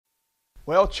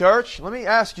Well, church, let me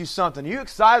ask you something. Are you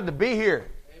excited to be here?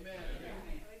 Amen.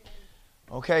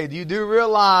 Okay, you do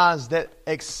realize that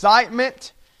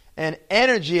excitement and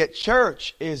energy at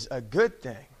church is a good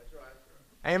thing.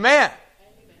 Amen.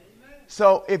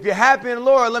 So if you're happy in the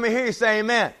Lord, let me hear you say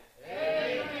amen.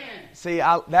 Amen. See,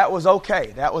 that was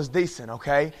okay. That was decent,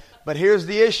 okay? But here's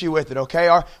the issue with it,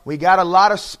 okay? We got a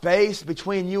lot of space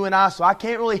between you and I, so I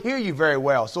can't really hear you very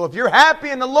well. So if you're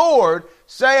happy in the Lord,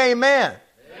 say amen.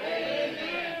 Amen.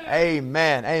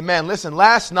 Amen. Amen. Listen,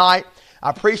 last night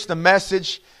I preached a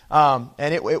message, and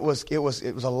it was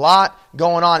a lot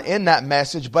going on in that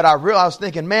message. But I was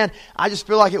thinking, man, I just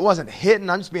feel like it wasn't hitting.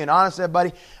 I'm just being honest,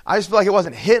 everybody. I just feel like it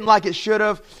wasn't hitting like it should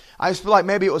have. I just feel like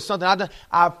maybe it was something I've done.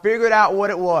 I figured out what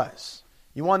it was.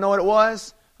 You want to know what it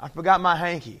was? I forgot my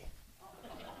hanky.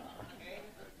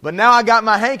 But now I got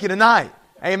my hanky tonight.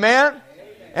 Amen? Amen.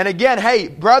 And again, hey,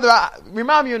 brother,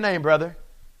 remind me your name, brother.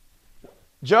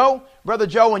 Joe? Brother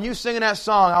Joe, when you singing that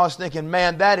song, I was thinking,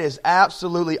 man, that is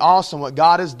absolutely awesome what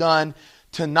God has done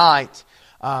tonight.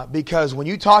 Because when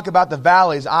you talk about the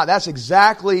valleys, that's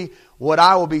exactly what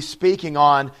I will be speaking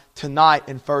on tonight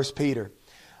in 1 Peter.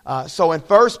 So in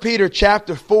 1 Peter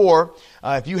chapter 4,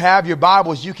 if you have your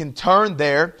Bibles, you can turn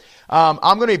there.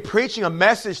 I'm going to be preaching a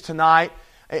message tonight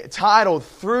titled,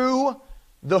 Through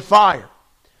the Fire.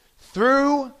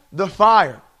 Through the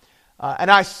Fire.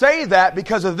 And I say that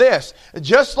because of this.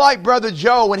 Just like Brother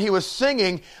Joe, when he was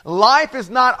singing, life is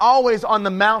not always on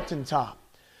the mountaintop.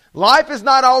 Life is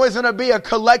not always going to be a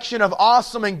collection of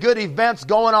awesome and good events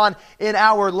going on in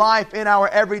our life, in our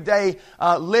everyday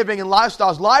living and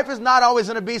lifestyles. Life is not always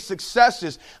going to be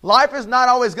successes. Life is not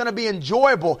always going to be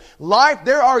enjoyable.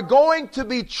 There are going to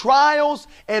be trials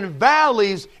and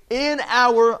valleys in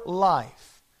our life.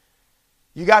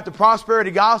 You got the prosperity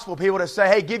gospel people that say,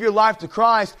 hey, give your life to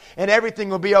Christ and everything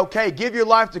will be okay. Give your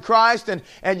life to Christ and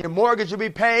your mortgage will be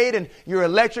paid and your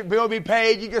electric bill will be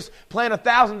paid. You just plant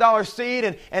 $1,000 seed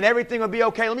and everything will be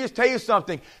okay. Let me just tell you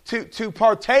something. To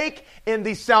partake in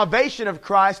the salvation of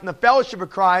Christ and the fellowship of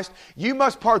Christ, you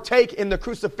must partake in the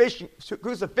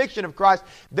crucifixion of Christ.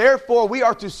 Therefore, we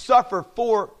are to suffer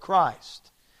for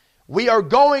Christ. We are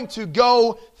going to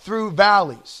go through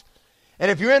valleys. And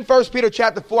if you're in 1 Peter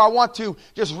chapter 4, I want to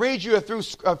just read you through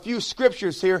a few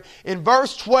scriptures here. In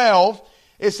verse 12,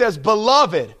 it says,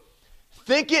 Beloved,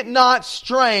 think it not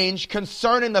strange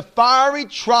concerning the fiery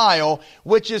trial,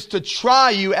 which is to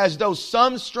try you as though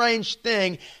some strange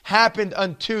thing happened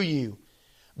unto you.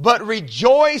 But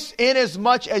rejoice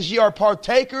inasmuch as ye are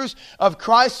partakers of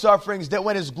Christ's sufferings, that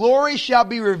when His glory shall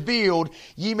be revealed,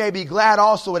 ye may be glad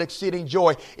also with exceeding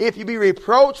joy. If ye be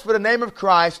reproached for the name of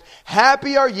Christ,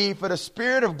 happy are ye, for the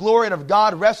Spirit of glory and of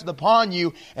God resteth upon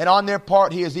you, and on their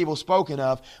part He is evil spoken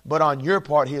of, but on your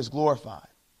part He is glorified.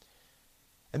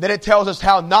 And then it tells us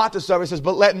how not to suffer. It says,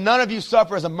 But let none of you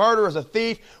suffer as a murderer, as a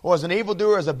thief, or as an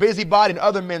evildoer, as a busybody in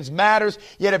other men's matters.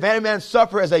 Yet if any man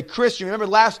suffer as a Christian. Remember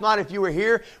last night, if you were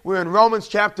here, we were in Romans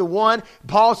chapter 1.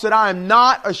 Paul said, I am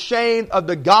not ashamed of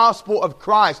the gospel of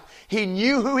Christ. He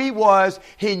knew who he was.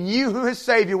 He knew who his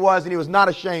Savior was, and he was not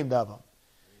ashamed of him.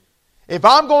 If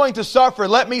I'm going to suffer,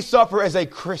 let me suffer as a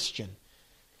Christian.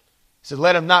 He said,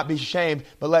 let him not be ashamed,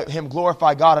 but let him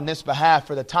glorify God on this behalf.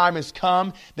 For the time is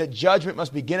come that judgment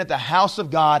must begin at the house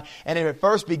of God. And if it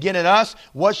first begin at us,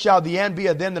 what shall the end be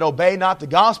of them that obey not the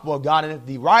gospel of God? And if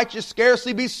the righteous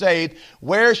scarcely be saved,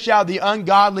 where shall the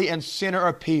ungodly and sinner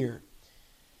appear?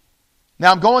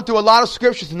 Now I'm going through a lot of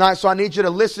scriptures tonight, so I need you to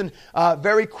listen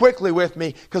very quickly with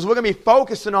me, because we're going to be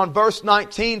focusing on verse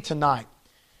 19 tonight.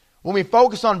 When we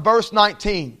focus on verse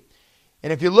 19,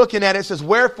 and if you're looking at it, it says,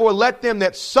 Wherefore let them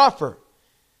that suffer.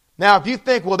 Now, if you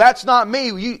think, well, that's not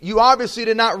me, you obviously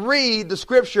did not read the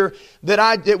scripture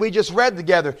that we just read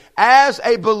together. As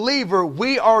a believer,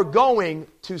 we are going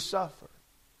to suffer.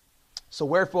 So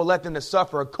wherefore let them that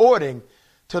suffer according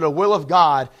to the will of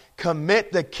God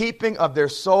commit the keeping of their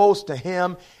souls to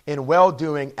Him in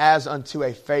well-doing as unto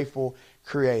a faithful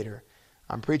Creator.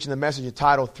 I'm preaching the message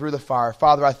entitled Through the Fire.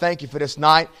 Father, I thank you for this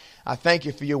night. I thank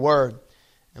you for your word.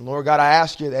 And Lord God, I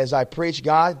ask you that as I preach,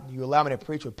 God, you allow me to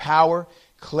preach with power,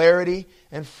 clarity,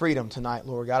 and freedom tonight,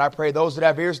 Lord God. I pray those that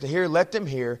have ears to hear, let them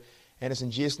hear. And it's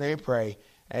in Jesus' name we pray.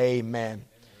 Amen.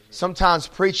 Sometimes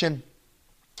preaching,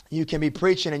 you can be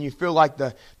preaching and you feel like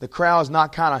the crowd's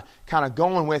not kind of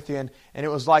going with you. And it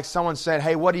was like someone said,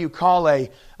 hey, what do you call a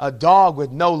dog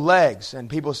with no legs? And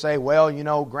people say,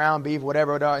 well, ground beef,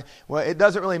 whatever. Well, it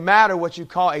doesn't really matter what you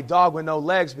call a dog with no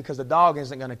legs, because the dog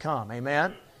isn't going to come.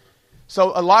 Amen.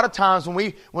 So a lot of times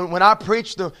when I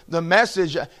preach the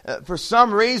message, for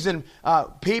some reason,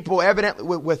 people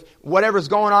evidently with whatever's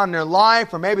going on in their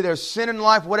life, or maybe there's sin in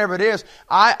life, whatever it is,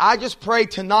 I just pray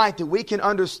tonight that we can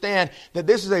understand that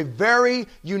this is a very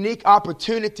unique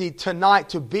opportunity tonight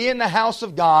to be in the house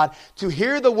of God, to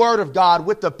hear the word of God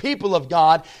with the people of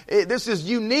God. This is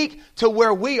unique to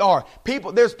where we are.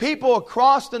 There's people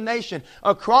across the nation,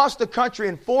 across the country,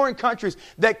 in foreign countries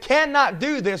that cannot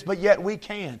do this, but yet we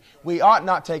can. We ought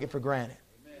not take it for granted.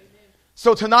 Amen.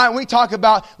 So tonight when we talk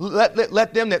about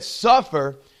let them that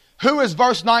suffer, who is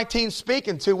verse 19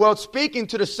 speaking to? Well, it's speaking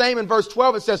to the same in verse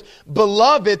 12. It says,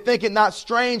 Beloved, think it not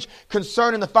strange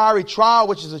concerning the fiery trial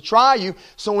which is to try you.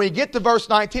 So when you get to verse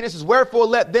 19, it says, Wherefore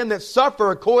let them that suffer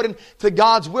according to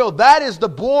God's will. That is the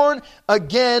born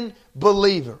again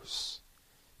believers.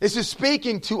 This is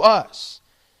speaking to us.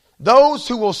 Those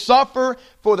who will suffer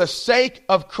for the sake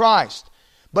of Christ.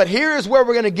 But here is where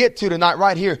we're going to get to tonight,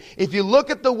 right here. If you look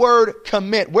at the word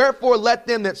commit, wherefore let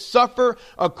them that suffer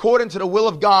according to the will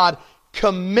of God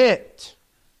commit.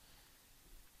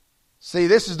 See,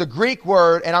 this is the Greek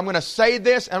word, and I'm going to say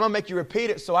this, and I'm going to make you repeat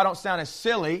it so I don't sound as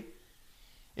silly.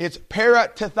 It's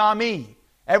paratithami.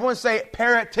 Everyone say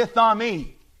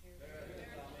paratithami.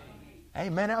 Hey,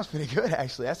 man, that was pretty good,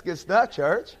 actually. That's good stuff,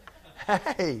 church.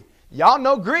 Hey, y'all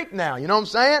know Greek now, you know what I'm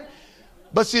saying?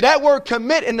 But see, that word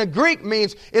commit in the Greek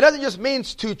means, it doesn't just mean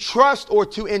to trust or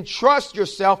to entrust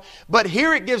yourself, but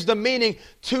here it gives the meaning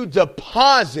to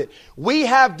deposit. We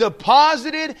have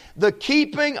deposited the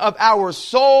keeping of our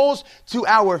souls to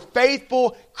our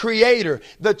faithful Creator.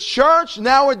 The church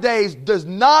nowadays does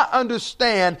not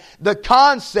understand the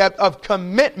concept of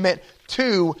commitment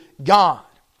to God.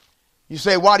 You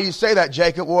say, why do you say that,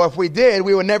 Jacob? Well, if we did,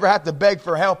 we would never have to beg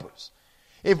for helpers.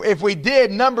 If we did,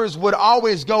 numbers would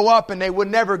always go up and they would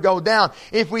never go down.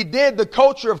 If we did, the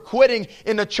culture of quitting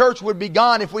in the church would be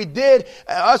gone. If we did,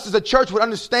 us as a church would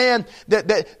understand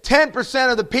that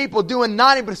 10% of the people doing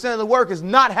 90% of the work is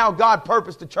not how God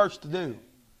purposed the church to do.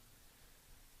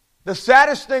 The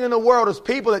saddest thing in the world is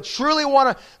people that truly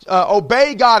want to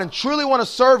obey God and truly want to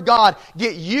serve God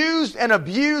get used and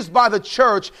abused by the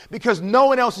church because no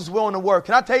one else is willing to work.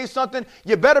 Can I tell you something?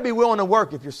 You better be willing to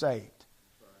work if you're saved.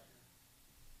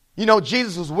 You know,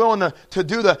 Jesus was willing to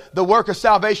do the work of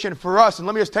salvation for us. And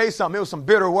let me just tell you something. It was some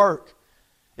bitter work.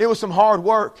 It was some hard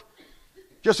work.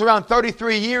 Just around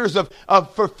 33 years of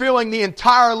fulfilling the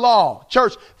entire law.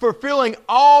 Church, fulfilling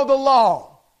all the law.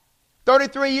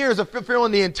 33 years of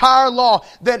fulfilling the entire law,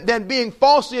 then being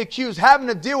falsely accused, having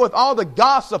to deal with all the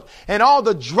gossip and all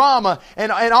the drama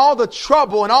and all the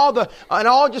trouble and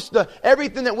all just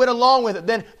everything that went along with it.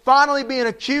 Then finally being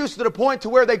accused to the point to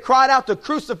where they cried out to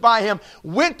crucify Him,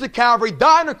 went to Calvary,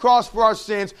 died on the cross for our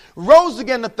sins, rose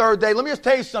again the third day. Let me just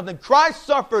tell you something. Christ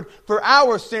suffered for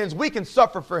our sins. We can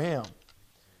suffer for Him.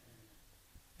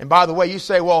 And by the way, you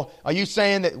say, well, are you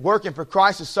saying that working for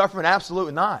Christ is suffering?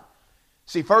 Absolutely not.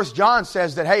 See, 1 John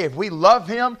says that, hey, if we love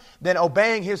Him, then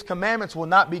obeying His commandments will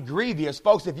not be grievous.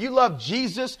 Folks, if you love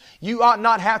Jesus, you ought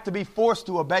not have to be forced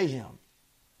to obey Him.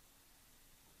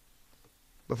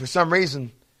 But for some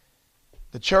reason,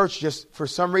 the church for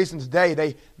some reason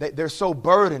today, they're so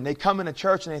burdened. They come into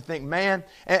church and they think, man,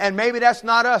 and maybe that's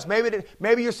not us.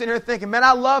 Maybe you're sitting here thinking, man,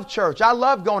 I love church. I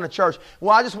love going to church.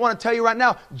 Well, I just want to tell you right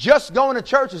now, just going to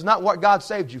church is not what God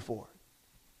saved you for.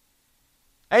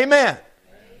 Amen.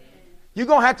 You're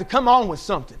going to have to come on with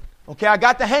something. Okay, I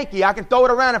got the hanky. I can throw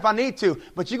it around if I need to.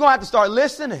 But you're going to have to start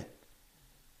listening.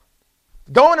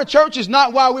 Going to church is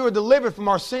not why we were delivered from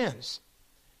our sins.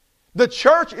 The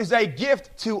church is a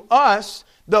gift to us,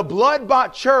 the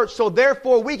blood-bought church, so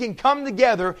therefore we can come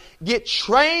together, get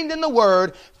trained in the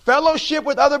Word, fellowship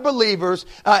with other believers,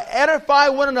 edify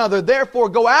one another, therefore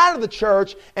go out of the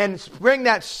church and bring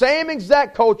that same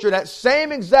exact culture, that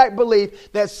same exact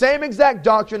belief, that same exact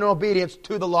doctrine and obedience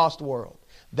to the lost world.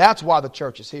 That's why the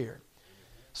church is here.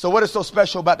 So what is so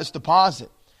special about this deposit?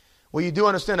 Well, you do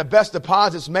understand the best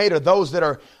deposits made are those that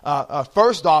are,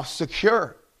 first off,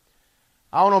 secure.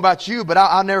 I don't know about you, but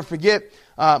I'll never forget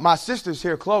my sister's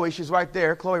here, Chloe. She's right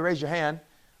there. Chloe, raise your hand.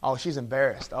 Oh, she's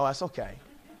embarrassed. Oh, that's okay.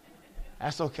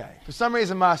 That's okay. For some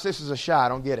reason, my sisters are shy. I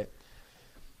don't get it.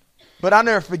 But I'll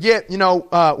never forget,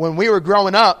 when we were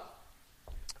growing up,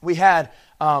 we had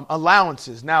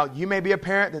allowances. Now, you may be a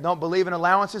parent that don't believe in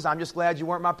allowances. I'm just glad you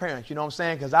weren't my parents. You know what I'm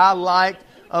saying? Because I liked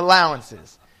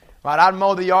allowances. Right, I'd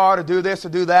mow the yard or do this or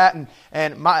do that.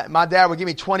 And my dad would give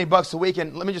me $20 a week.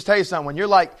 And let me just tell you something. When you're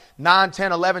like 9,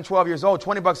 10, 11, 12 years old,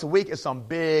 $20 a week is some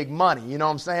big money. You know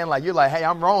what I'm saying? Like, you're like, hey,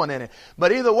 I'm rolling in it.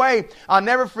 But either way, I'll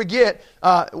never forget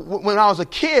when I was a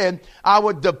kid, I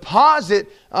would deposit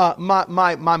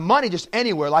my money just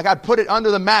anywhere. Like, I'd put it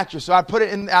under the mattress. So I'd put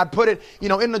it in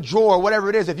the drawer, whatever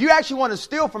it is. If you actually want to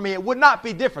steal from me, it would not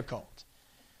be difficult.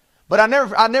 But I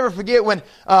never forget when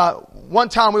one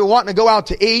time we were wanting to go out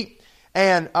to eat,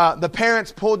 and the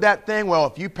parents pulled that thing. Well,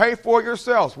 if you pay for it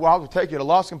yourselves, well, I'll take you to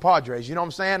Los Compadres. You know what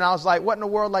I'm saying? And I was like, what in the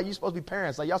world? Like, you supposed to be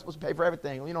parents. Like, y'all supposed to pay for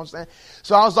everything. You know what I'm saying?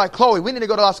 So I was like, Chloe, we need to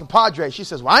go to Los Compadres. She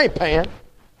says, well, I ain't paying.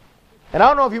 And I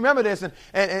don't know if you remember this. And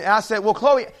I said, well,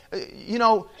 Chloe,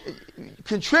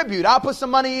 contribute. I'll put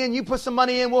some money in. You put some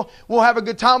money in. We'll have a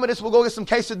good time with this. We'll go get some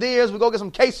quesadillas. We'll go get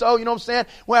some queso. You know what I'm saying?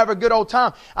 We'll have a good old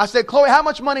time. I said, Chloe, how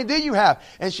much money do you have?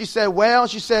 And she said, well,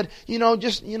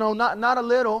 not a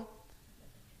little.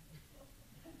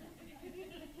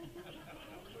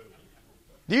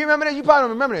 Do you remember this? You probably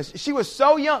don't remember this. She was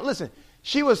so young. Listen,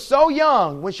 she was so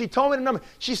young when she told me the number.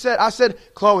 I said,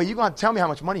 Chloe, you're going to tell me how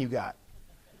much money you got.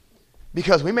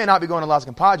 Because we may not be going to Los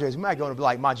Compadres. We might go to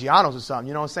like Maggiano's or something.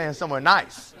 You know what I'm saying? Somewhere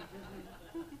nice.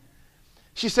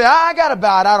 She said, I got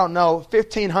about, I don't know,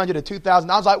 $1,500 to $2,000.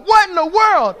 I was like, what in the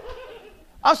world?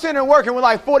 I'm sitting there working with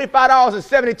like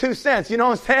 $45.72. You know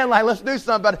what I'm saying? Like, let's do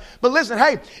something about it. But listen,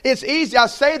 hey, it's easy. I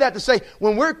say that to say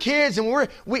when we're kids and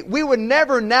we would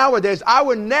never nowadays, I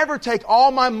would never take all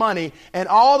my money and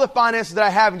all the finances that I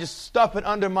have and just stuff it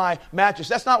under my mattress.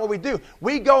 That's not what we do.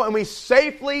 We go and we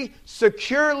safely,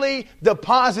 securely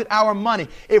deposit our money.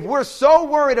 If we're so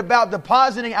worried about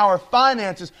depositing our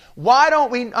finances, why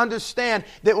don't we understand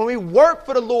that when we work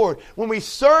for the Lord, when we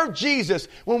serve Jesus,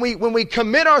 when we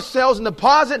commit ourselves and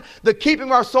deposit the keeping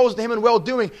of our souls to Him in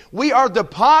well-doing, we are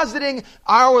depositing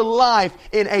our life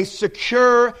in a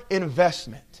secure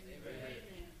investment. Amen.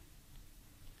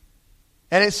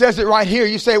 And it says it right here.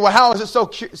 You say, well, how is it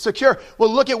so secure? Well,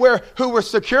 look at who we're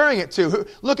securing it to.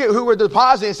 Look at who we're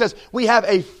depositing. It says we have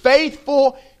a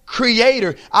faithful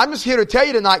Creator. I'm just here to tell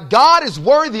you tonight, God is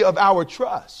worthy of our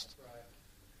trust.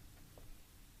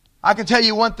 I can tell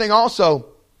you one thing also.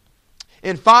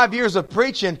 In 5 years of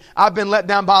preaching, I've been let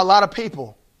down by a lot of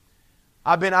people.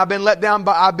 I've been let down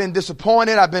by, I've been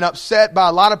disappointed. I've been upset by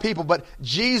a lot of people. But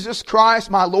Jesus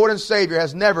Christ, my Lord and Savior,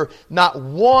 has never, not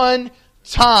one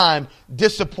time,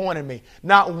 disappointed me.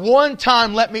 Not one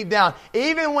time let me down.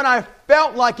 Even when I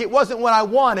felt like it wasn't what I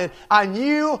wanted, I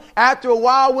knew after a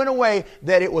while went away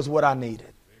that it was what I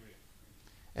needed.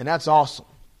 And that's awesome.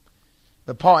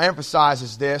 But Paul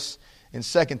emphasizes this in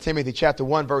 2 Timothy chapter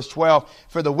 1, verse 12,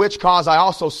 for the which cause I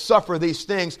also suffer these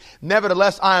things.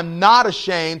 Nevertheless, I am not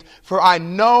ashamed, for I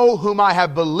know whom I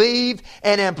have believed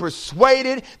and am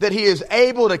persuaded that He is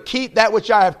able to keep that which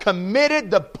I have committed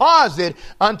deposit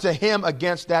unto Him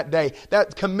against that day.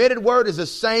 That committed word is the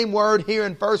same word here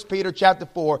in 1 Peter chapter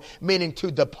 4, meaning to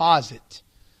deposit.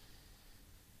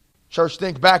 Church,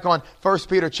 think back on 1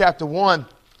 Peter chapter 1.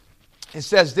 It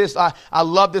says this, I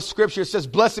love this scripture. It says,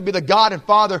 blessed be the God and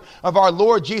Father of our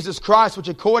Lord Jesus Christ, which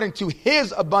according to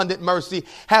His abundant mercy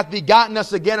hath begotten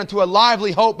us again unto a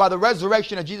lively hope by the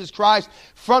resurrection of Jesus Christ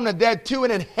from the dead, to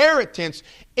an inheritance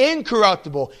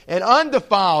incorruptible and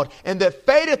undefiled, and that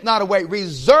fadeth not away,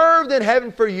 reserved in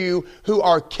heaven for you, who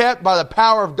are kept by the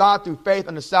power of God through faith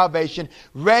unto salvation,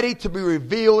 ready to be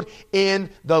revealed in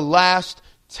the last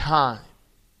time.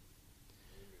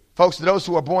 Folks, to those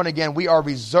who are born again, we are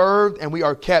reserved and we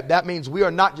are kept. That means we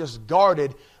are not just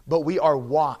guarded, but we are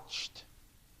watched.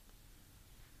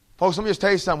 Folks, let me just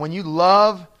tell you something.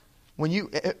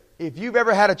 If you've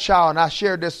ever had a child, and I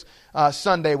shared this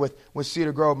Sunday with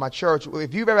Cedar Grove, my church.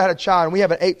 If you've ever had a child, and we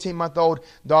have an 18-month-old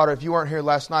daughter, if you weren't here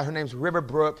last night, her name's River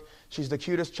Brooke. She's the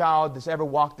cutest child that's ever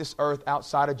walked this earth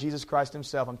outside of Jesus Christ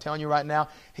Himself. I'm telling you right now,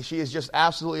 she is just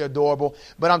absolutely adorable.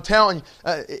 But I'm telling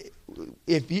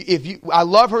you, I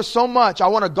love her so much, I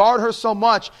want to guard her so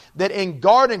much, that in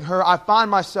guarding her, I find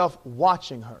myself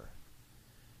watching her.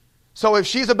 So if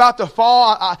she's about to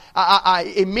fall,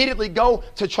 I immediately go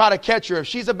to try to catch her. If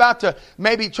she's about to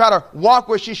maybe try to walk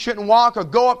where she shouldn't walk or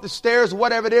go up the stairs,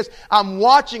 whatever it is, I'm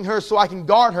watching her so I can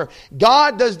guard her.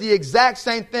 God does the exact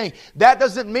same thing. That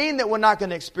doesn't mean that we're not going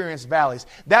to experience valleys.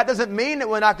 That doesn't mean that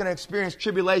we're not going to experience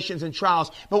tribulations and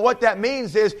trials. But what that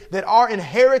means is that our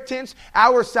inheritance,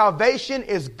 our salvation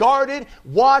is guarded,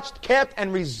 watched, kept,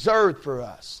 and reserved for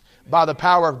us by the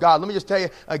power of God. Let me just tell you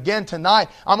again tonight,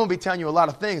 I'm going to be telling you a lot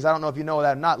of things. I don't know if you know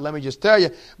that or not. Let me just tell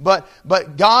you. But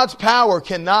God's power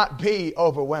cannot be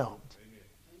overwhelmed. Amen.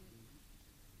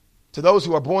 To those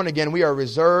who are born again, we are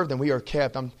reserved and we are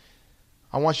kept. I'm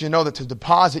I want you to know that to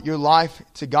deposit your life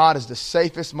to God is the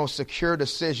safest, most secure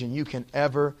decision you can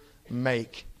ever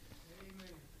make.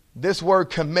 Amen. This word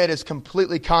commit is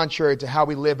completely contrary to how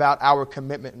we live out our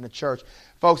commitment in the church.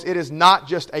 Folks, it is not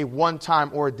just a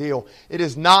one-time ordeal. It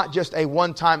is not just a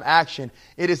one-time action.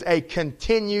 It is a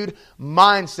continued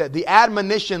mindset. The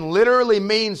admonition literally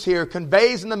means here,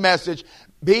 conveys in the message,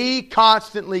 be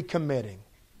constantly committing.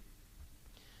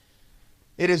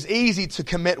 It is easy to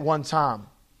commit one time.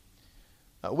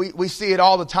 We see it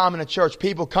all the time in the church.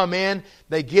 People come in,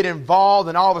 they get involved,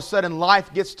 and all of a sudden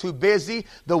life gets too busy.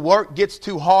 The work gets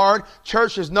too hard.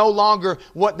 Church is no longer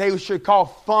what they should call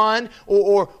fun,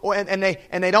 and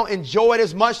they don't enjoy it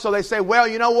as much. So they say, well,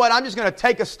 you know what? I'm just going to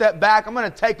take a step back. I'm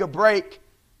going to take a break.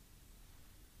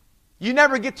 You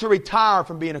never get to retire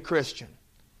from being a Christian.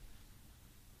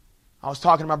 I was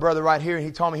talking to my brother right here, and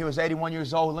he told me he was 81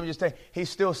 years old. Let me just tell you,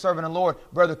 he's still serving the Lord.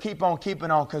 Brother, keep on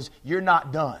keeping on, because you're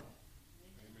not done.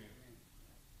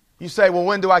 You say, well,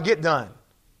 when do I get done?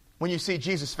 When you see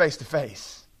Jesus face to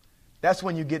face. That's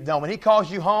when you get done. When He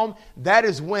calls you home, that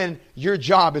is when your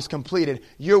job is completed.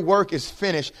 Your work is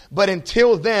finished. But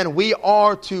until then, we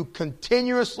are to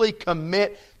continuously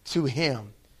commit to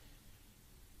Him.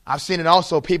 I've seen it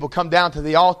also. People come down to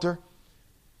the altar.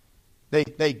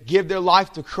 They give their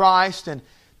life to Christ, and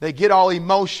they get all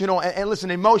emotional. And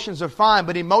listen, emotions are fine,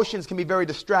 but emotions can be very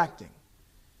distracting.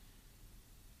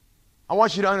 I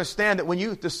want you to understand that when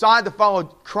you decide to follow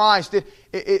Christ,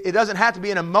 it doesn't have to be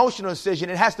an emotional decision.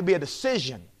 It has to be a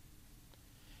decision.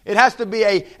 It has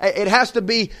to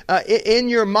be in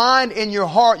your mind, in your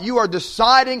heart. You are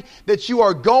deciding that you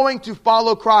are going to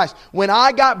follow Christ. When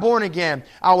I got born again,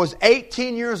 I was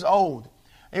 18 years old.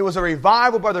 It was a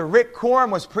revival. Brother Rick Coram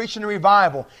was preaching a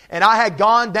revival. And I had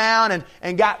gone down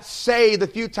and got saved a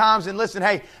few times. And listen,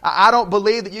 hey, I don't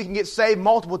believe that you can get saved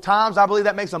multiple times. I believe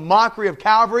that makes a mockery of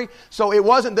Calvary. So it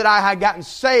wasn't that I had gotten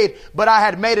saved, but I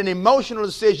had made an emotional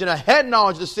decision, a head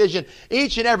knowledge decision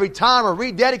each and every time, or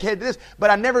rededicated to this. But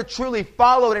I never truly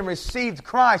followed and received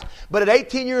Christ. But at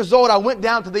 18 years old, I went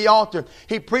down to the altar.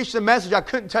 He preached a message. I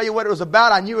couldn't tell you what it was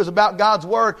about. I knew it was about God's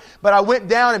Word. But I went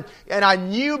down and I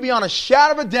knew beyond a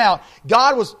shadow of a doubt,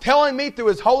 God was telling me through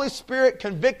His Holy Spirit,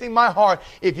 convicting my heart,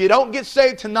 if you don't get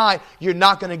saved tonight, you're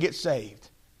not going to get saved.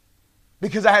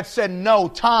 Because I had said no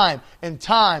time and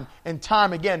time and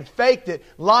time again. Faked it,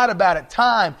 lied about it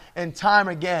time and time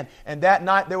again. And that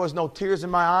night there was no tears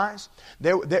in my eyes.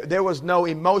 There was no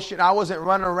emotion. I wasn't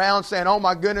running around saying, oh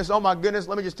my goodness,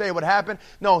 let me just tell you what happened.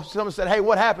 No, someone said, hey,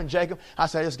 what happened, Jacob? I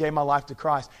said, I just gave my life to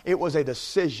Christ. It was a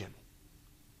decision.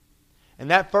 And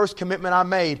that first commitment I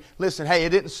made, listen, hey, it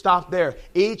didn't stop there.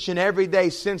 Each and every day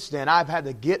since then, I've had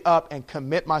to get up and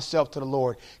commit myself to the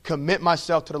Lord. Commit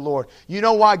myself to the Lord. You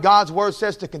know why God's Word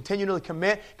says to continually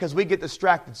commit? Because we get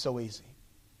distracted so easy.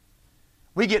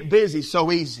 We get busy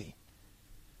so easy.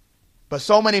 But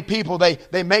so many people,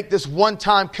 they make this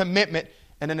one-time commitment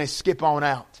and then they skip on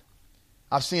out.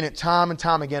 I've seen it time and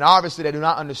time again. Obviously, they do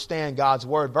not understand God's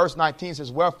Word. Verse 19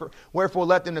 says, Wherefore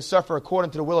let them that suffer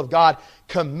according to the will of God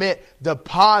commit,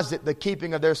 deposit the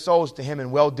keeping of their souls to Him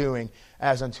in well-doing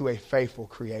as unto a faithful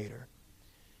Creator.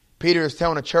 Peter is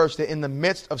telling the church that in the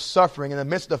midst of suffering, in the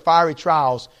midst of fiery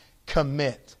trials,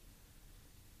 commit.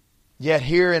 Yet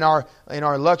here in our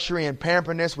luxury and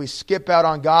pamperness, we skip out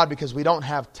on God because we don't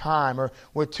have time, or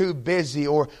we're too busy,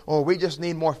 or we just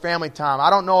need more family time.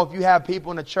 I don't know if you have people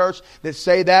in the church that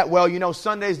say that. Well, you know,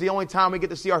 Sunday's the only time we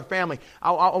get to see our family.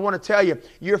 I want to tell you,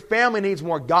 your family needs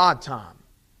more God time.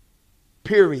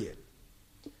 Period.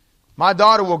 My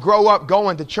daughter will grow up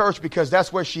going to church because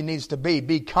that's where she needs to be.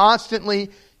 Be constantly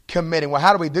committing. Well,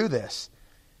 how do we do this?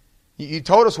 You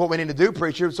told us what we need to do,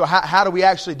 preacher. So how do we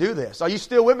actually do this? Are you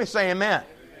still with me? Say amen.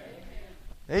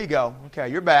 There you go. Okay,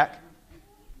 you're back.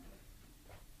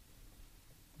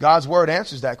 God's Word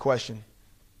answers that question.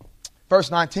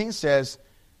 Verse 19 says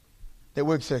that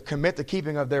we're to commit the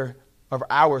keeping of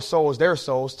our souls, their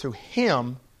souls, to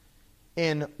Him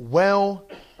in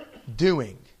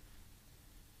well-doing.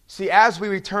 See, as we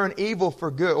return evil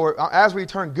for good, or as we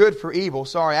return good for evil,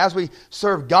 as we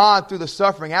serve God through the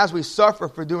suffering, as we suffer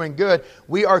for doing good,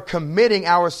 we are committing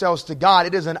ourselves to God.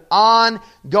 It is an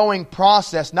ongoing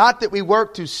process. Not that we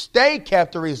work to stay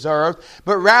kept or reserved,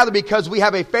 but rather because we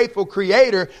have a faithful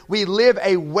Creator, we live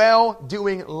a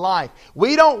well-doing life.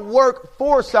 We don't work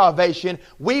for salvation,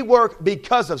 we work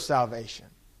because of salvation.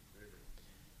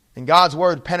 And God's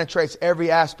word penetrates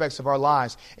every aspect of our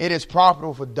lives. It is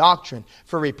profitable for doctrine,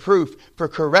 for reproof, for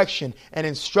correction, and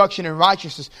instruction in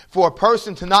righteousness. For a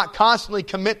person to not constantly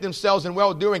commit themselves in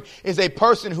well-doing is a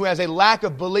person who has a lack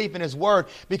of belief in his word.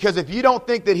 Because if you don't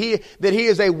think that he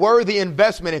is a worthy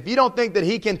investment, if you don't think that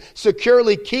he can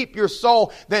securely keep your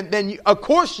soul, then of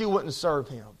course you wouldn't serve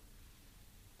him.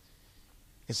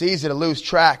 It's easy to lose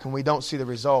track when we don't see the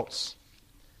results.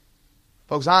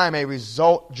 Folks, I am a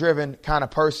result-driven kind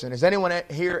of person. Is anyone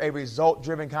here a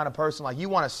result-driven kind of person? Like, you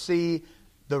want to see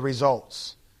the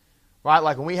results, right?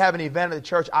 Like, when we have an event at the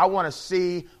church, I want to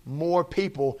see more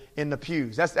people in the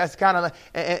pews. That's kind of,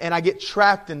 and I get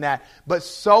trapped in that. But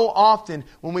so often,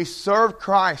 when we serve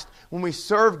Christ, when we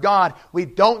serve God, we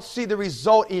don't see the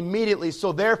result immediately.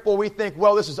 So therefore, we think,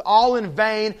 well, this is all in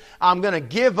vain. I'm going to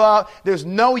give up. There's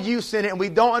no use in it. And we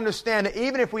don't understand that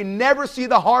even if we never see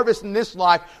the harvest in this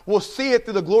life, we'll see it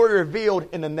through the glory revealed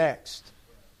in the next.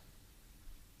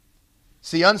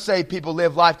 See, unsaved people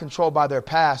live life controlled by their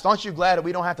past. Aren't you glad that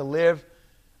we don't have to live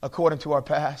according to our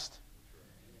past?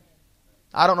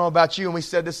 I don't know about you, and we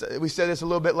said this a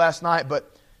little bit last night,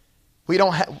 but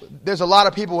there's a lot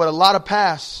of people with a lot of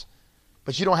pasts,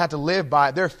 but you don't have to live by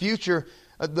it. Their future,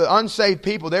 the unsaved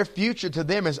people, their future to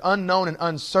them is unknown and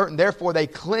uncertain. Therefore, they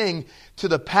cling to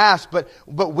the past. But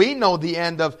we know the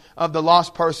end of the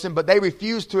lost person, but they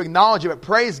refuse to acknowledge it. But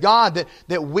praise God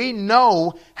that we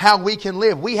know how we can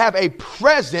live. We have a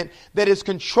present that is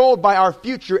controlled by our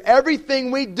future.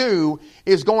 Everything we do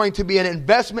is going to be an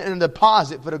investment and a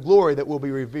deposit for the glory that will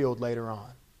be revealed later on.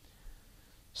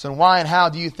 So why and how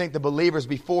do you think the believers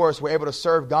before us were able to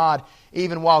serve God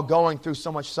even while going through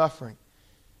so much suffering?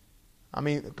 I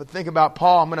mean, but think about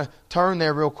Paul. I'm going to turn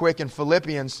there real quick in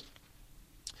Philippians.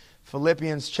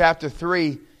 Philippians chapter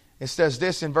 3. It says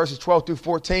this in verses 12 through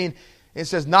 14. It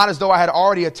says, not as though I had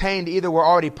already attained, either were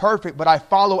already perfect, but I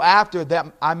follow after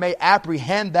that I may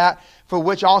apprehend that for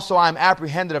which also I am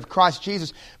apprehended of Christ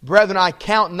Jesus. Brethren, I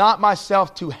count not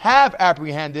myself to have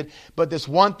apprehended, but this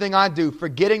one thing I do,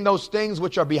 forgetting those things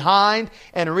which are behind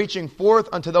and reaching forth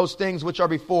unto those things which are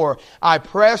before. I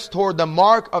press toward the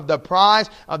mark of the prize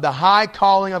of the high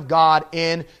calling of God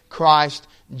in Christ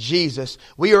Jesus.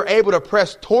 We are able to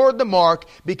press toward the mark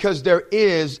because there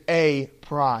is a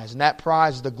prize. And that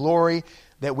prize is the glory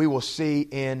that we will see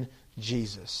in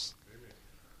Jesus. Amen.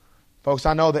 Folks,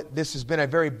 I know that this has been a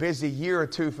very busy year or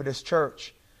two for this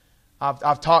church.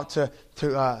 I've talked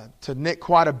to Nick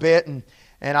quite a bit, and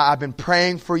I've been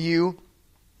praying for you.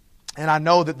 And I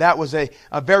know that was a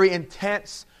very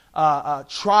intense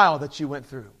trial that you went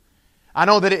through. I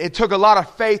know that it took a lot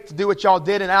of faith to do what y'all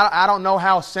did, and I don't know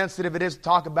how sensitive it is to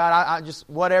talk about. I just,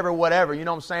 whatever, you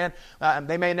know what I'm saying?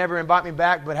 They may never invite me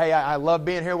back, but hey, I love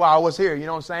being here while I was here, you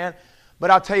know what I'm saying? But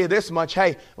I'll tell you this much,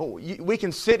 hey, we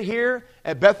can sit here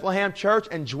at Bethlehem Church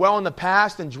and dwell in the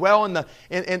past and dwell in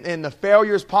the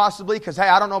failures possibly, because hey,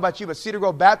 I don't know about you, but Cedar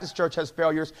Grove Baptist Church has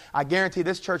failures. I guarantee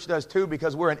this church does too,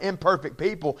 because we're an imperfect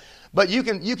people. But you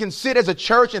can sit as a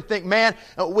church and think, man,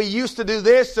 we used to do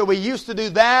this, or we used to do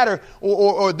that,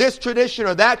 or this tradition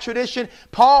or that tradition.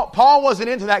 Paul wasn't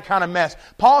into that kind of mess.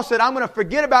 Paul said, I'm going to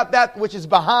forget about that which is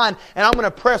behind, and I'm going to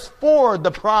press forward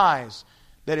the prize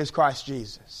that is Christ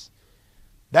Jesus.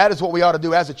 That is what we ought to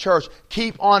do as a church.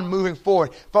 Keep on moving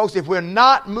forward. Folks, if we're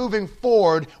not moving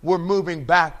forward, we're moving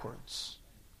backwards.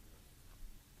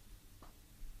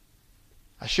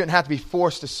 I shouldn't have to be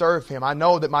forced to serve Him. I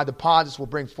know that my deposits will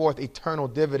bring forth eternal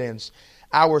dividends.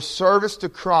 Our service to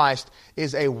Christ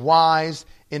is a wise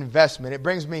investment. It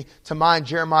brings me to mind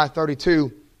Jeremiah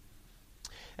 32.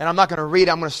 And I'm not going to read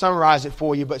it. I'm going to summarize it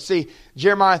for you. But see,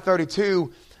 Jeremiah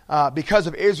 32... because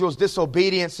of Israel's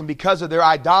disobedience and because of their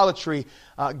idolatry,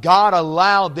 God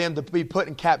allowed them to be put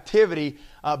in captivity.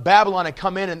 Babylon had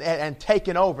come in and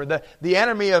taken over. The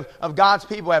enemy of God's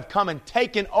people have come and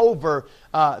taken over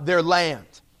their land.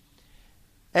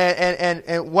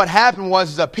 And what happened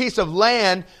was a piece of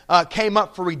land came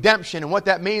up for redemption. And what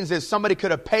that means is somebody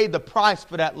could have paid the price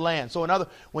for that land. So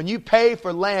when you pay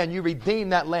for land, you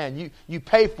redeem that land. You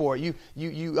pay for it.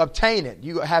 You obtain it.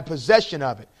 You have possession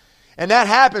of it. And that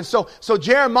happened. So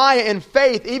Jeremiah, in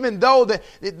faith, even though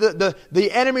the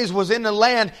enemies was in the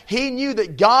land, he knew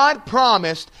that God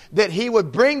promised that He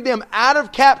would bring them out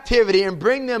of captivity and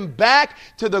bring them back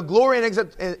to the glory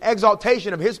and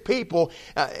exaltation of His people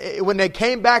when they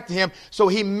came back to Him. So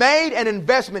he made an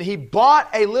investment. He bought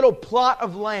a little plot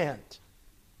of land.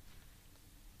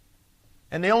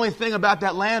 And the only thing about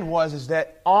that land is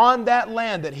that on that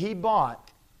land that he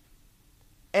bought,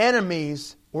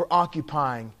 enemies were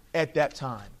occupying at that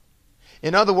time.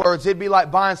 In other words, it'd be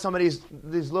like buying some of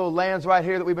these little lands right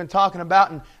here that we've been talking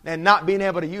about and not being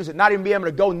able to use it, not even being able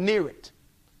to go near it.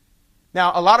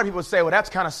 Now, a lot of people say, well, that's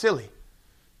kind of silly.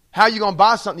 How are you going to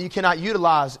buy something you cannot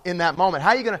utilize in that moment?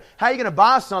 How are you going to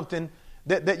buy something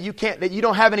that you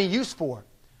don't have any use for?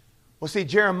 Well, see,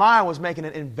 Jeremiah was making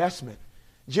an investment.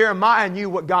 Jeremiah knew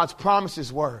what God's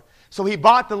promises were. So he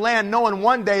bought the land knowing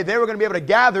one day they were going to be able to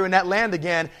gather in that land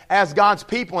again as God's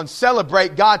people and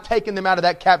celebrate God taking them out of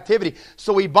that captivity.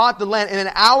 So he bought the land. And in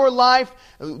our life,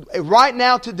 right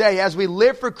now today, as we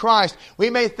live for Christ, we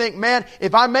may think, man,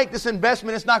 if I make this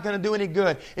investment, it's not going to do any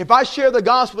good. If I share the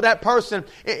gospel with that person,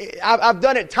 I've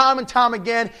done it time and time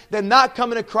again, they're not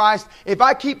coming to Christ. If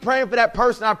I keep praying for that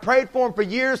person, I've prayed for him for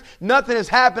years, nothing has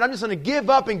happened. I'm just going to give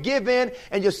up and give in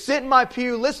and just sit in my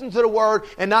pew, listen to the word,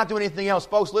 and not do anything else.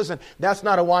 Folks, listen, that's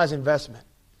not a wise investment.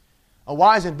 A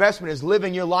wise investment is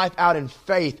living your life out in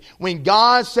faith. When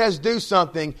God says do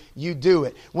something, you do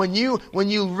it. When you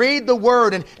read the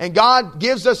Word and God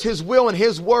gives us His will and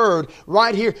His Word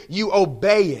right here, you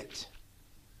obey it.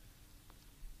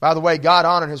 By the way, God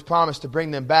honored His promise to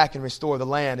bring them back and restore the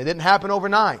land. It didn't happen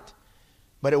overnight,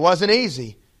 but it wasn't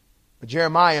easy. But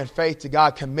Jeremiah, in faith to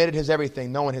God, committed his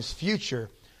everything, knowing his future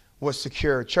was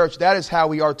secure. Church, that is how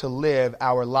we are to live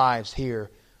our lives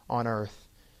here on earth.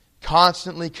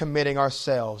 Constantly committing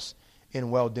ourselves in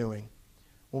well-doing.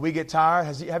 When we get tired,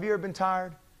 have you ever been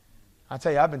tired? I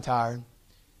tell you, I've been tired.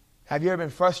 Have you ever been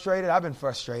frustrated? I've been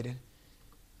frustrated.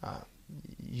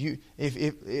 The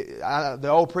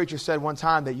old preacher said one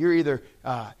time that you're either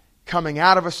coming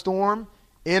out of a storm,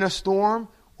 in a storm,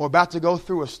 or about to go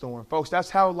through a storm. Folks, that's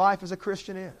how life as a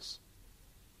Christian is.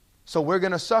 So we're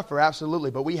going to suffer, absolutely,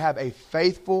 but we have a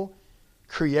faithful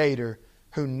Creator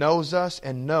who knows us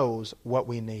and knows what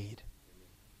we need.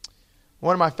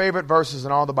 One of my favorite verses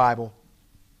in all the Bible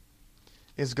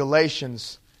is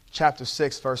Galatians chapter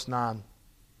 6, verse 9.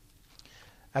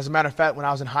 As a matter of fact, when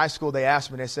I was in high school, they asked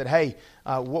me, they said, hey,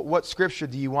 what scripture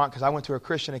do you want? Because I went to a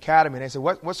Christian academy. And they said,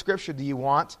 what scripture do you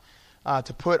want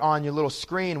to put on your little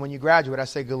screen when you graduate? I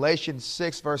say Galatians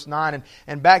 6, verse 9.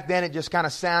 And back then it just kind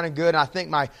of sounded good. And I think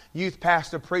my youth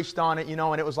pastor preached on it,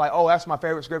 and it was like, oh, that's my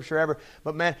favorite scripture ever.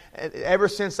 But man, ever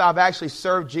since I've actually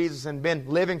served Jesus and been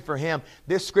living for Him,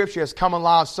 this scripture has come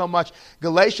alive so much.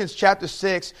 Galatians chapter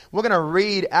 6, we're going to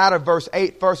read out of verse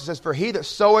 8 first. It says, for he that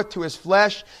soweth to his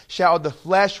flesh shall of the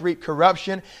flesh reap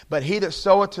corruption, but he that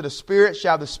soweth to the Spirit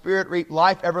shall the Spirit reap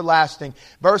life everlasting.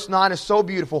 Verse 9 is so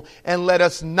beautiful. And let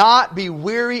us not be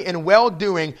weary in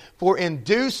well-doing, for in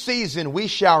due season we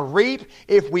shall reap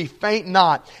if we faint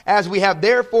not. As we have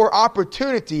therefore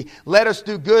opportunity, let us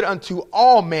do good unto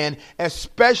all men,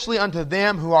 especially unto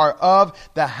them who are of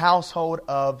the household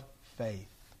of faith.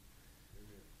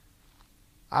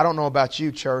 I don't know about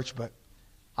you, church, but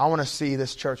I want to see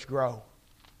this church grow.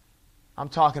 I'm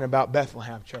talking about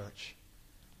Bethlehem Church.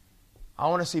 I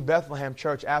want to see Bethlehem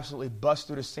Church absolutely bust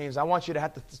through the seams. I want you to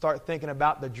have to start thinking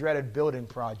about the dreaded building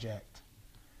project.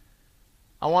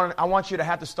 I want you to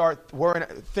have to start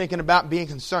thinking about being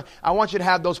concerned. I want you to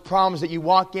have those problems that you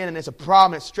walk in and it's a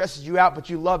problem that stresses you out, but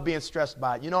you love being stressed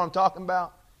by it. You know what I'm talking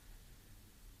about?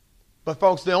 But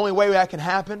folks, the only way that can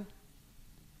happen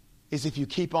is if you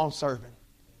keep on serving.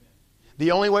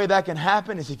 The only way that can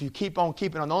happen is if you keep on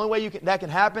keeping on. The only way that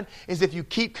can happen is if you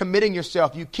keep committing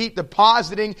yourself. You keep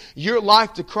depositing your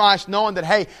life to Christ, knowing that,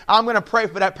 hey, I'm going to pray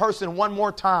for that person one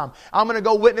more time. I'm going to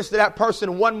go witness to that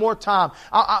person one more time.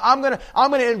 I'm going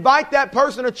to invite that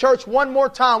person to church one more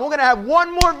time. We're going to have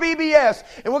one more VBS,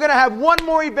 and we're going to have one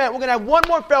more event. We're going to have one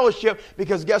more fellowship,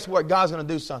 because guess what? God's going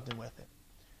to do something with it.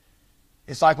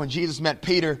 It's like when Jesus met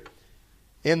Peter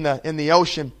in the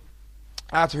ocean.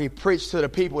 After he preached to the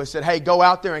people, he said, hey, go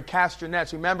out there and cast your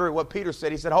nets. Remember what Peter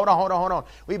said. He said, hold on.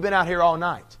 We've been out here all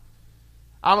night.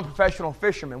 I'm a professional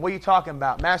fisherman. What are you talking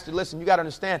about? Master, listen, you got to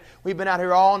understand. We've been out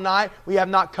here all night. We have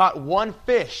not caught one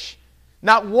fish.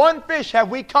 Not one fish have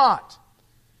we caught.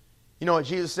 You know what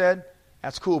Jesus said?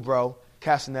 That's cool, bro.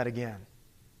 Cast the net again.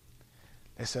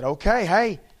 They said, okay,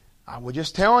 hey, we're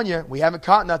just telling you, we haven't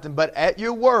caught nothing, but at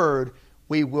your word,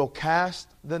 we will cast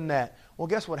the net. Well,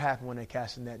 guess what happened when they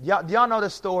cast the net? Do y'all know the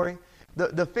story?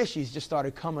 The fishies just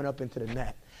started coming up into the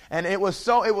net. And it was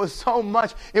so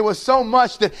much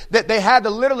that they had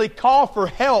to literally call for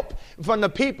help from the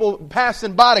people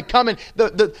passing by to come in.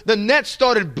 The net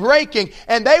started breaking,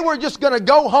 and they were just going to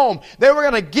go home. They were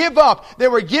going to give up. They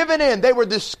were giving in. They were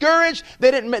discouraged. They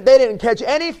didn't catch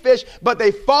any fish, but they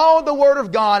followed the word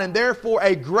of God, and therefore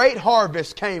a great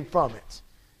harvest came from it.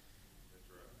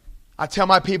 I tell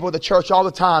my people at the church all the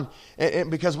time,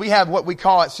 because we have what we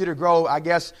call at Cedar Grove, I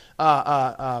guess,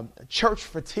 church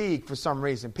fatigue for some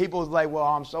reason. People are like, well,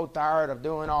 I'm so tired of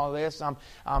doing all this.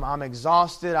 I'm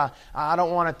exhausted. I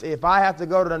don't want to. If I have to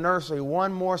go to the nursery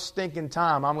one more stinking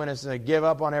time, I'm going to give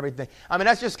up on everything. I mean,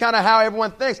 that's just kind of how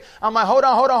everyone thinks. I'm like, hold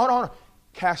on.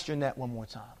 Cast your net one more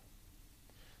time.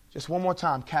 Just one more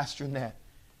time, cast your net.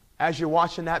 As you're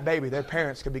watching that baby, their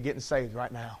parents could be getting saved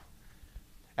right now.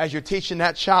 As you're teaching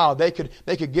that child, they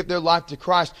could give their life to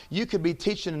Christ. You could be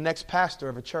teaching the next pastor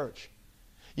of a church.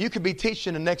 You could be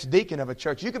teaching the next deacon of a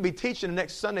church. You could be teaching the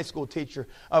next Sunday school teacher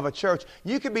of a church.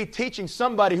 You could be teaching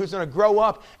somebody who's going to grow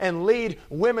up and lead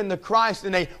women to Christ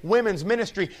in a women's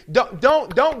ministry.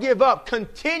 Don't give up.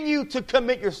 Continue to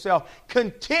commit yourself.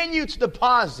 Continue to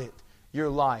deposit your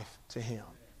life to Him.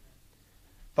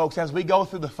 Folks, as we go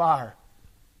through the fire,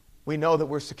 we know that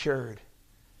we're secured.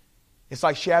 It's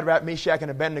like Shadrach, Meshach,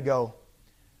 and Abednego.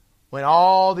 When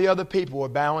all the other people were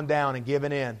bowing down and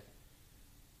giving in.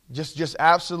 Just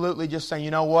absolutely just saying, you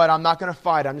know what, I'm not going to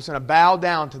fight. I'm just going to bow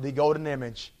down to the golden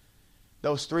image.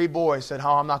 Those three boys said,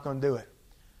 I'm not going to do it.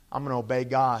 I'm going to obey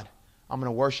God. I'm going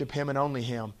to worship Him and only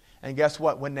Him. And guess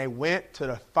what? When they went to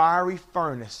the fiery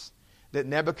furnace that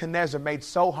Nebuchadnezzar made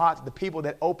so hot that the people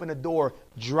that opened the door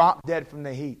dropped dead from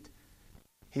the heat.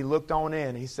 He looked on in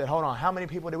and he said, hold on, how many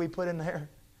people did we put in there?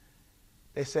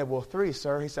 They said, well, 3,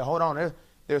 sir. He said, hold on,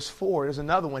 there's 4. There's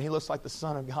another one. He looks like the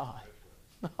Son of God.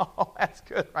 Oh, that's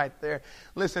good right there.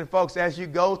 Listen, folks, as you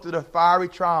go through the fiery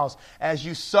trials, as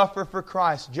you suffer for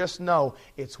Christ, just know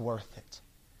it's worth it.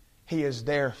 He is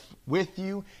there with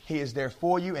you. He is there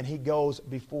for you, and He goes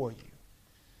before you.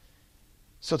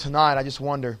 So tonight, I just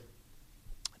wonder,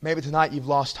 maybe tonight you've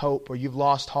lost hope or you've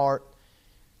lost heart.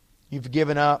 You've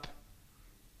given up.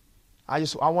 I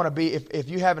want to be, if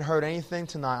you haven't heard anything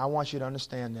tonight, I want you to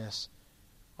understand this.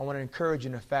 I want to encourage you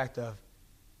in the fact of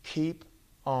keep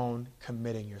on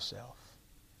committing yourself.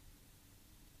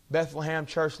 Bethlehem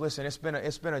Church, listen, it's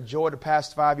been a joy the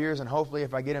past 5 years, and hopefully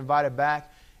if I get invited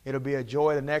back, it'll be a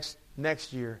joy the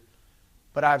next year.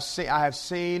 But I have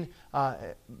seen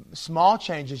small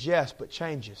changes, yes, but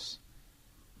changes.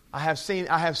 I have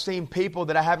seen people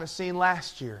that I haven't seen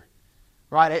last year.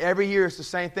 Right? Every year it's the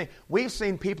same thing. We've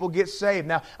seen people get saved.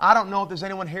 Now, I don't know if there's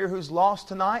anyone here who's lost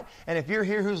tonight. And if you're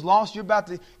here who's lost, you're about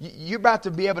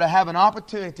to be able to have an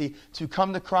opportunity to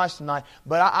come to Christ tonight.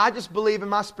 But I just believe in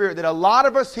my spirit that a lot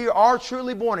of us here are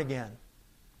truly born again.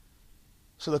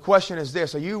 So the question is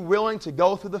this: are you willing to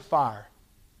go through the fire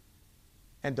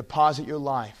and deposit your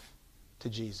life to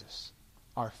Jesus,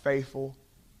 our faithful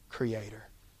Creator?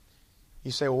 You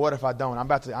say, well, what if I don't?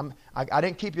 I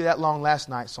didn't keep you that long last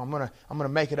night, so I'm gonna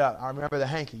make it up. I remember the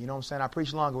hanky. You know what I'm saying? I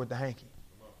preach longer with the hanky.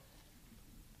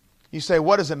 You say,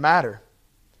 what does it matter?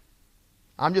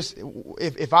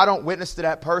 If I don't witness to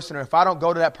that person, or if I don't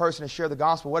go to that person and share the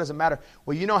gospel, what does it matter?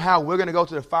 Well, you know how we're going to go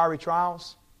through the fiery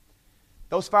trials?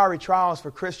 Those fiery trials for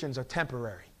Christians are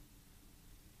temporary.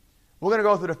 We're going to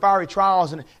go through the fiery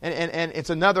trials, and it's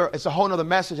a whole other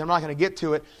message. I'm not going to get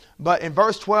to it. But in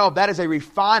verse 12, that is a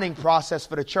refining process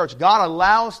for the church. God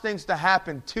allows things to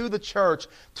happen to the church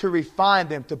to refine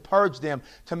them, to purge them,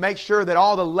 to make sure that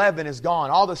all the leaven is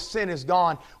gone, all the sin is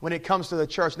gone when it comes to the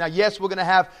church. Now, yes, we're going to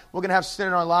have sin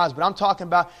in our lives, but I'm talking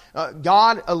about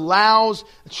God allows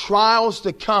trials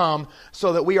to come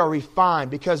so that we are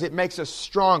refined, because it makes us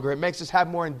stronger. It makes us have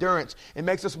more endurance. It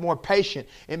makes us more patient.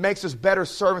 It makes us better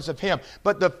servants of Him.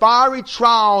 But the fiery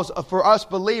trials for us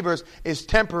believers is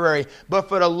temporary. But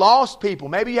for the lost people,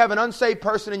 maybe you have an unsaved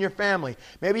person in your family.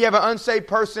 Maybe you have an unsaved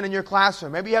person in your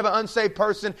classroom. Maybe you have an unsaved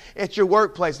person at your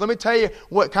workplace. Let me tell you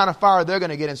what kind of fire they're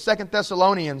going to get. In 2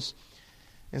 Thessalonians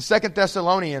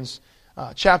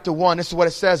chapter 1, this is what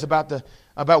it says about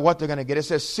what they're going to get. It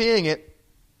says, seeing it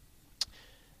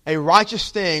a righteous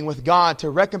thing with God to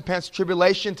recompense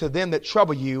tribulation to them that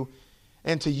trouble you,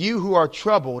 and to you who are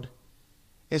troubled.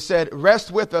 It said,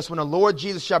 rest with us when the Lord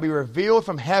Jesus shall be revealed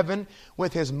from heaven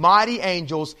with His mighty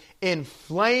angels in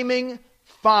flaming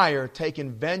fire,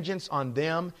 taking vengeance on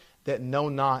them that know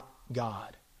not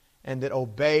God, and that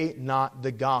obey not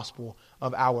the gospel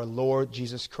of our Lord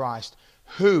Jesus Christ,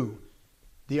 who,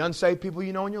 the unsaved people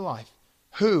you know in your life,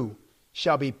 who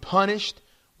shall be punished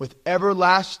with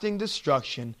everlasting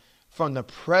destruction from the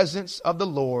presence of the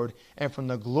Lord and from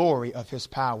the glory of His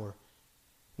power,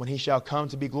 when He shall come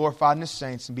to be glorified in His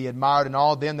saints and be admired in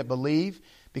all them that believe,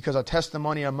 because our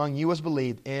testimony among you was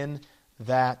believed in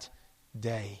that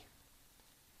day.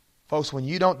 Folks, when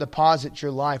you don't deposit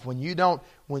your life, when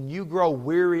you grow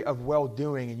weary of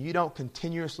well-doing and you don't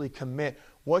continuously commit,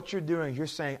 what you're doing is you're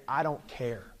saying, I don't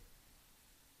care.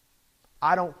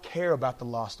 I don't care about the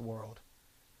lost world.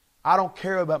 I don't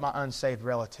care about my unsaved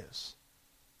relatives.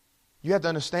 You have to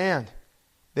understand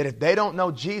that if they don't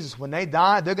know Jesus, when they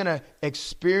die, they're going to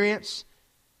experience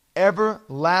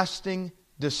everlasting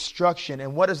destruction.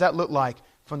 And what does that look like?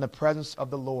 From the presence of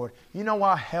the Lord. You know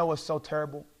why hell is so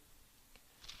terrible?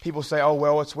 People say, oh,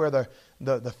 well, it's where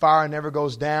the fire never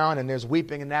goes down and there's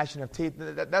weeping and gnashing of teeth.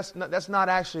 That's not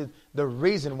actually the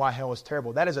reason why hell is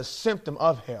terrible. That is a symptom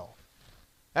of hell.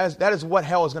 That is what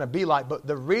hell is going to be like. But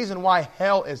the reason why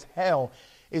hell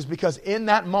is because in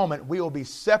that moment we will be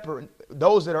separate.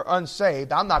 Those that are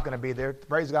unsaved, I'm not going to be there.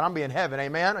 Praise God, I'm be in heaven.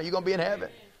 Amen? Are you going to be in heaven?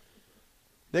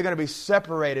 They're going to be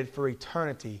separated for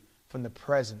eternity from the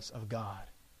presence of God.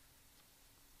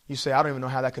 You say, I don't even know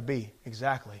how that could be.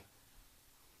 Exactly.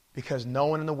 Because no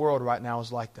one in the world right now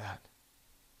is like that.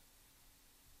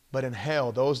 But in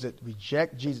hell, those that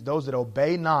reject Jesus, those that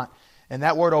obey not, and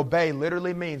that word obey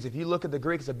literally means, if you look at the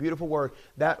Greek, it's a beautiful word.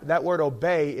 That word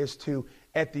obey is to,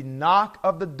 at the knock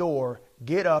of the door,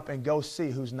 get up and go see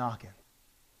who's knocking.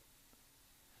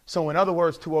 So in other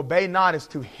words, to obey not is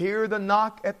to hear the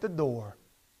knock at the door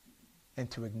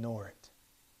and to ignore it.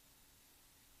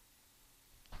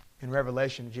 In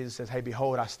Revelation, Jesus says, hey,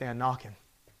 behold, I stand knocking.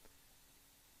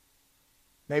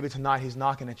 Maybe tonight He's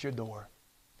knocking at your door.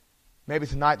 Maybe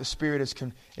tonight the Spirit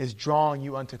is drawing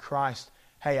you unto Christ.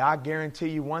 Hey, I guarantee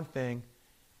you one thing.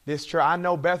 This church, I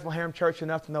know Bethlehem Church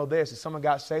enough to know this. If someone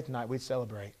got saved tonight, we'd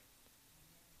celebrate.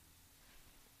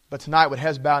 But tonight, with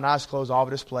heads bowed and eyes closed all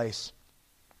over this place,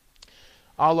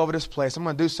 I'm going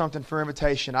to do something for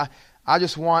invitation. I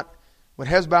just want, with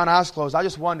heads bowed and eyes closed, I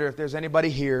just wonder if there's anybody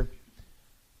here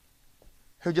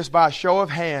who just by a show of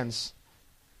hands,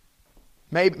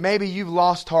 maybe you've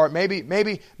lost heart. Maybe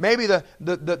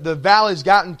the valley's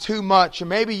gotten too much. Or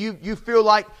maybe you feel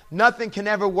like nothing can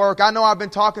ever work. I know I've been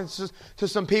talking to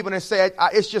some people and they say,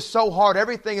 it's just so hard.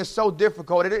 Everything is so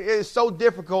difficult. It is so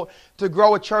difficult to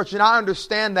grow a church. And I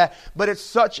understand that. But it's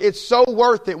so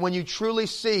worth it when you truly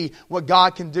see what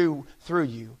God can do through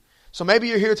you. So maybe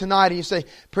you're here tonight and you say,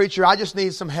 preacher, I just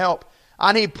need some help.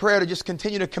 I need prayer to just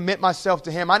continue to commit myself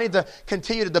to Him. I need to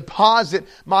continue to deposit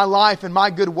my life and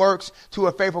my good works to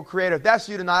a faithful Creator. If that's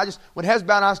you tonight, with heads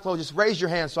bowed and eyes closed, just raise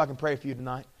your hand so I can pray for you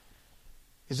tonight.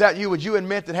 Is that you? Would you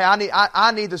admit that, hey,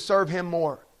 I need to serve Him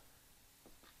more?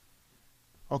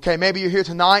 Okay, maybe you're here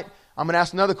tonight. I'm going to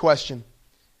ask another question.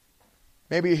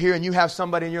 Maybe you're here and you have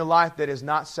somebody in your life that is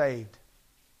not saved.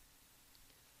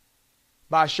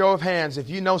 By a show of hands, if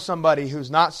you know somebody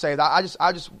who's not saved, I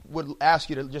just would ask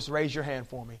you to just raise your hand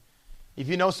for me. If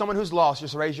you know someone who's lost,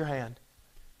 just raise your hand.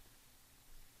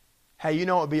 Hey, you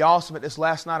know what would be awesome at this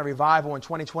last night of revival in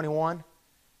 2021?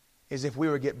 Is if we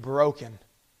would get broken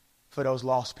for those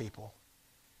lost people.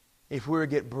 If we would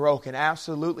get broken,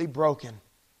 absolutely broken,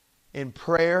 in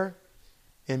prayer,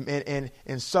 in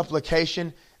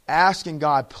supplication, asking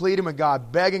God, pleading with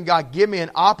God, begging God, give me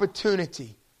an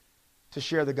opportunity to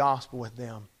share the gospel with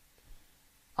them.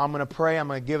 I'm going to pray. I'm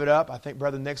going to give it up. I think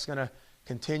Brother Nick's going to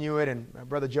continue it, and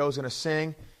Brother Joe's going to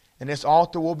sing. And this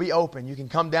altar will be open. You can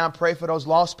come down, pray for those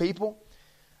lost people.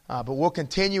 But we'll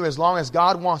continue as long as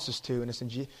God wants us to.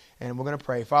 And we're going to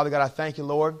pray. Father God, I thank you,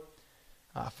 Lord,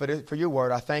 for your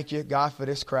word. I thank you, God, for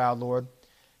this crowd, Lord.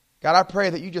 God, I pray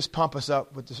that you just pump us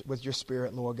up with your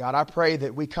Spirit, Lord God. I pray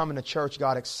that we come into church,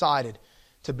 God, excited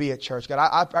to be at church.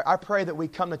 God, I pray that we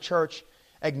come to church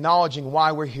acknowledging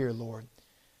why we're here, Lord.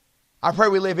 I pray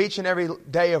we live each and every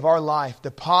day of our life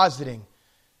depositing,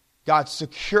 God,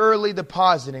 securely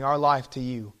depositing our life to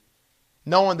you.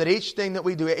 Knowing that each thing that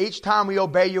we do, each time we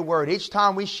obey your word, each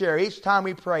time we share, each time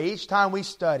we pray, each time we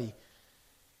study,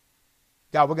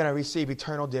 God, we're going to receive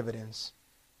eternal dividends.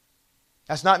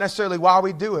 That's not necessarily why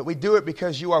we do it. We do it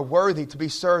because you are worthy to be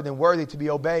served and worthy to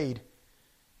be obeyed.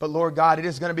 But Lord God, it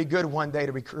is going to be good one day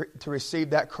to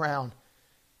receive that crown.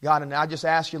 God, and I just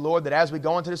ask you, Lord, that as we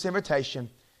go into this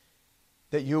invitation,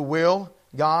 that your will,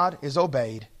 God, is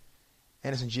obeyed.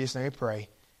 And it's in Jesus' name we pray.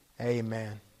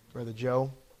 Amen. Brother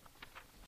Joe.